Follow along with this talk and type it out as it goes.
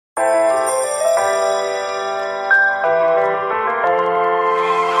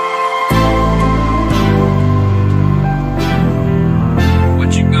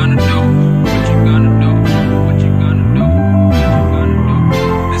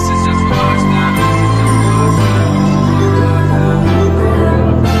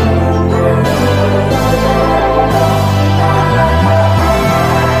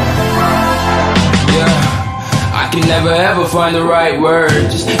find the right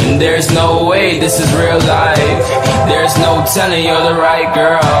words, and there's no way this is real life. There's no telling you're the right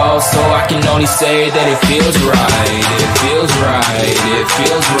girl, so I can only say that it feels right. It feels right, it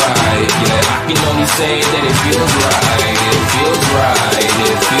feels right. Yeah, I can only say that it feels right. It feels right,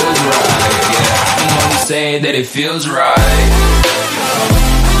 it feels right. Yeah, I can only say that it feels right.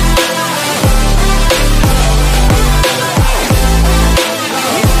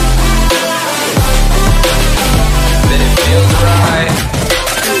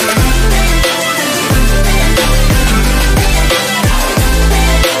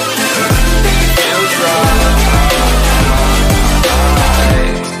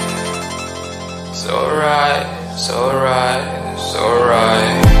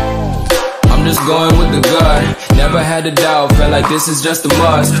 I'm just going with the gut, never had a doubt, felt like this is just a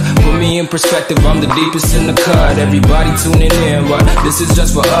must. Put me in perspective, I'm the deepest in the cut. Everybody tuning in, but this is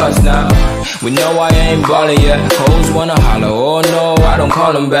just for us now. We know I ain't ballin' yet, hoes wanna holler, oh no, I don't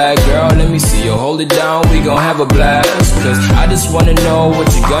call them back. Girl, let me see you hold it down, we gon' have a blast. Cause I just wanna know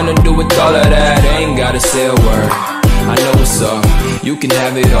what you gonna do with all of that. Ain't gotta say a word, I know what's up, you can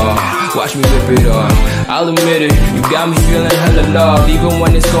have it all. Watch me rip it off, I'll admit it, you got me feeling hella love. Even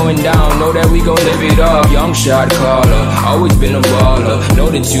when it's going down, know that we gon' live it up. Young shot caller, always been a baller.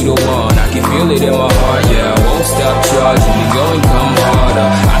 Know that you the one, I can feel it in my heart. Yeah, I won't stop charging me, go and come harder.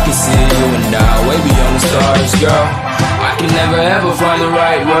 I can see you and I, way beyond the stars, girl. I can never ever find the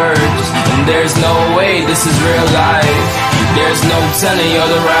right words, and there's no way this is real life. There's no telling you're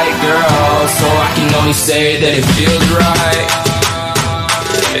the right girl, so I can only say that it feels right.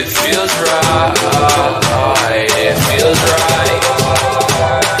 It feels right. It feels right.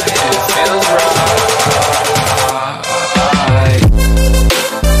 It feels right.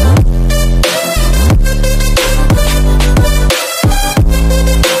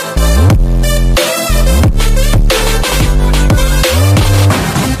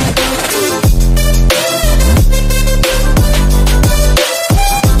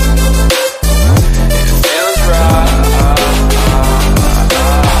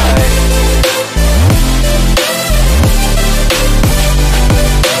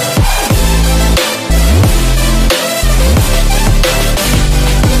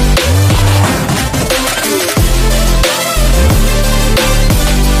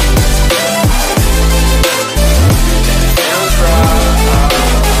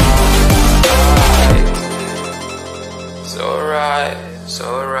 So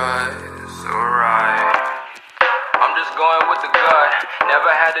right. I'm just going with the gut,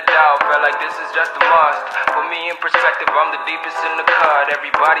 never had a doubt, felt like this is just a must. Put me in perspective, I'm the deepest in the cut.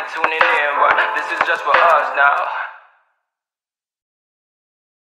 Everybody tuning in, but this is just for us now.